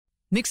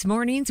Mixed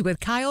Mornings with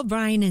Kyle,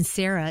 Brian, and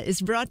Sarah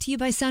is brought to you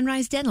by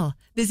Sunrise Dental.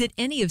 Visit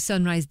any of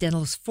Sunrise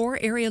Dental's 4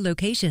 area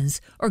locations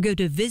or go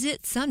to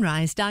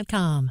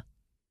visitsunrise.com.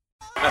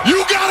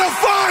 You gotta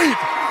fight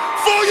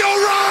for your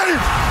right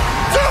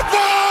to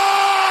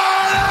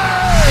party!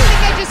 I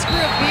think I just grew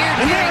a beard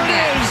And hearing there it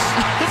that. is.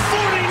 The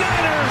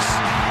 49ers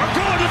are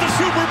going to the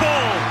Super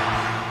Bowl.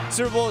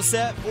 Super Bowl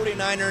set,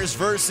 49ers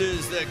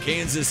versus the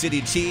Kansas City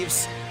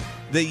Chiefs.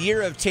 The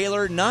year of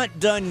Taylor, not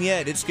done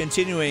yet. It's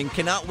continuing.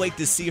 Cannot wait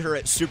to see her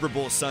at Super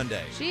Bowl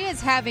Sunday. She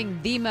is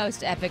having the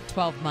most epic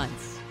 12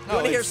 months. You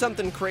want to hear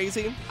something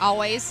crazy?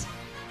 Always.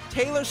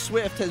 Taylor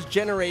Swift has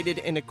generated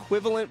an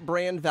equivalent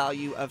brand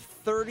value of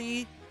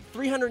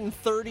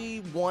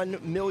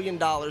 $331 million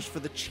for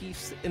the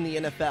Chiefs in the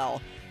NFL.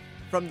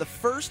 From the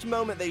first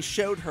moment they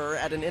showed her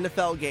at an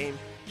NFL game,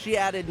 she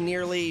added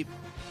nearly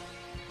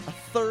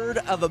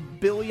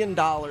 $333 million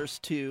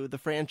to the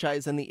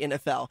franchise and the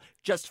NFL,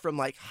 just from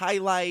like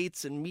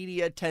highlights and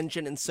media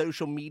attention and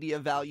social media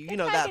value. You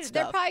know that They're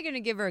stuff. probably going to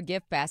give her a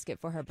gift basket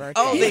for her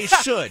birthday. Oh, they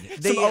should.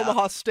 Some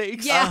Omaha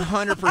steaks. Yeah.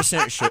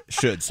 100%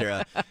 should,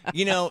 Sarah.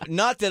 You know,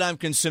 not that I'm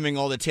consuming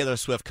all the Taylor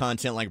Swift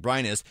content like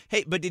Brian is.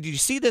 Hey, but did you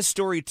see this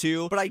story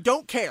too? But I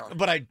don't care.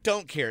 But I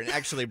don't care. And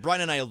actually,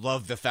 Brian and I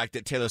love the fact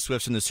that Taylor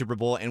Swift's in the Super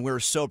Bowl, and we're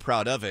so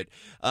proud of it.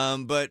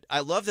 But I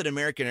love that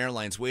American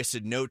Airlines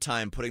wasted no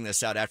time putting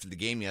this out after the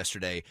game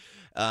yesterday.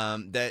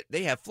 That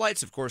they have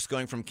flights, of course,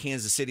 going from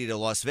Kansas City to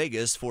Las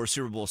Vegas for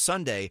Super Bowl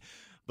Sunday,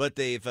 but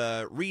they've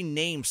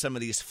renamed some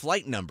of these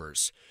flight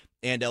numbers.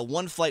 And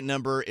one flight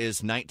number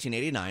is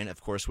 1989,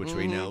 of course, which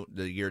we know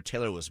the year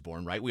Taylor was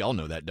born, right? We all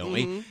know that, don't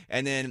we?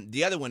 And then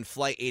the other one,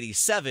 Flight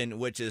 87,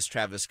 which is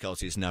Travis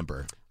Kelce's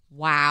number.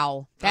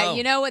 Wow. Oh.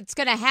 You know what's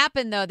going to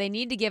happen, though? They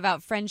need to give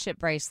out friendship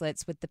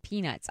bracelets with the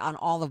peanuts on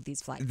all of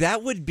these flights.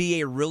 That would be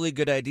a really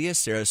good idea,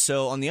 Sarah.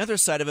 So on the other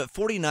side of it,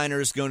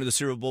 49ers going to the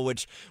Super Bowl,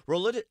 which we're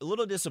a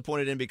little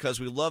disappointed in because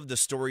we love the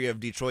story of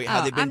Detroit, how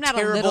they've been I'm not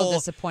terrible. a little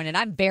disappointed.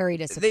 I'm very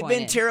disappointed. They've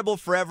been terrible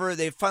forever.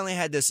 They've finally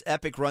had this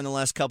epic run the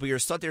last couple of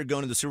years. Thought they were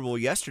going to the Super Bowl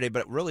yesterday,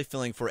 but really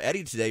feeling for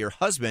Eddie today, your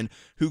husband,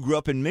 who grew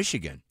up in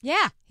Michigan.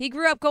 Yeah, he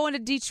grew up going to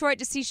Detroit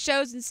to see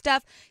shows and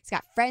stuff. He's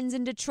got friends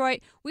in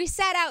Detroit. We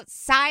sat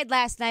outside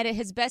last night at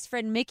his best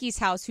friend Mickey's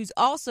house, who's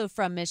also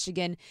from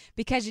Michigan,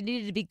 because you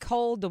needed to be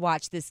cold to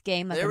watch this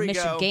game like There a we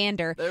go.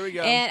 Michigander. There we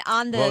go. And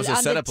on the What was the on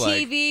the setup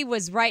like? TV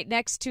was right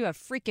next to a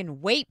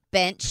freaking weight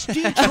bench.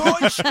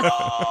 Detroit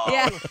strong!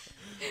 Yeah.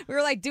 We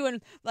were like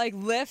doing like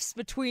lifts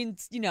between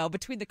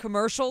the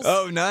commercials.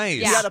 Oh, nice.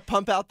 You got to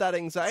pump out that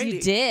anxiety.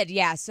 You did,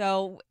 yeah.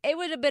 So it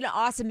would have been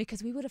awesome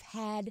because we would have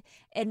had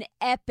an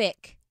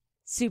epic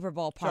Super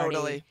Bowl party.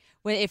 Totally.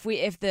 If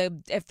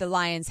the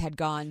Lions had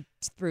gone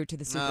through to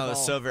the Super Bowl. Oh,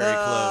 so very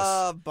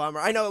close. Bummer.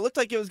 I know, it looked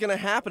like it was going to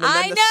happen, and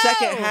then the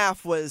second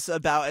half was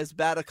about as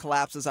bad a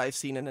collapse as I've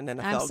seen in an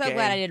NFL game. I'm so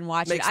glad I didn't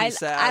watch Makes it. me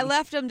sad. I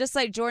left them just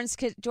like George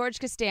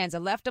Costanza.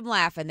 Left them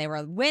laughing. They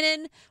were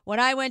winning when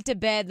I went to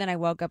bed. Then I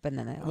woke up and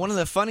then they lost. One of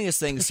the funniest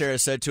things Sarah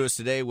said to us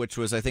today, which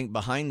was, I think,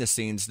 behind the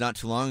scenes not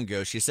too long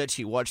ago, she said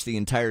she watched the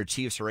entire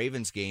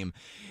Chiefs-Ravens game,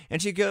 and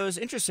she goes,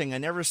 interesting, I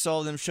never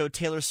saw them show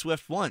Taylor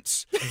Swift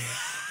once.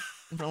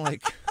 We're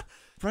like...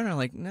 Brian and I are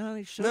like, no,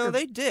 they showed her. No,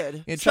 they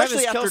did. Yeah,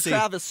 Especially Travis after Kelce.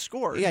 Travis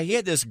scored. Yeah, he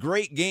had this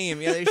great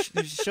game. Yeah, they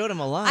showed him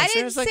a lot. I didn't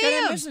Sarah's like, see I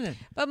didn't him. listen to it.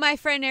 But my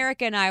friend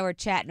Erica and I were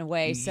chatting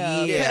away, so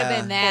it Yeah, could have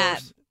been of that.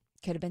 course.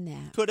 Could have been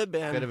that. Could have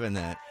been. Could have been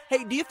that.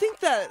 Hey, do you think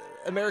that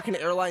American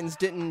Airlines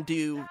didn't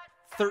do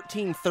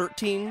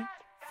 1313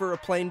 for a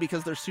plane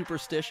because they're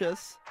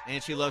superstitious?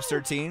 And she loves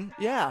 13?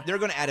 Yeah. They're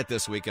going to add it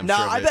this week, I'm No,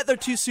 sure. of I it. bet they're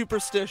too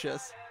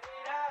superstitious.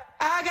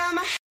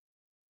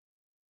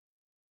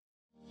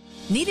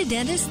 Need a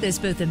dentist that's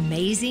both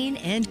amazing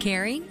and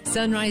caring?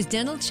 Sunrise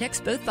Dental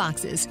checks both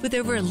boxes with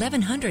over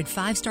 1,100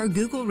 5-star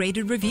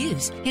Google-rated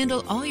reviews.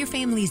 Handle all your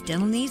family's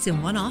dental needs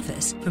in one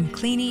office, from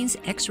cleanings,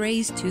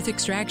 x-rays, tooth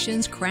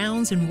extractions,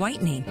 crowns, and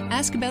whitening.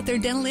 Ask about their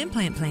dental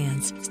implant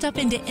plans. Stop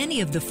into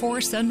any of the 4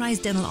 Sunrise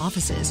Dental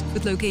offices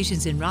with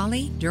locations in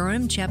Raleigh,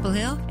 Durham, Chapel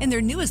Hill, and their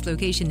newest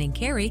location in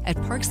Cary at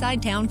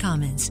Parkside Town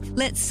Commons.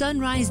 Let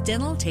Sunrise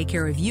Dental take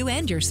care of you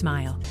and your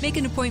smile. Make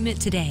an appointment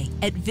today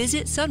at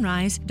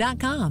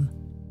visitsunrise.com.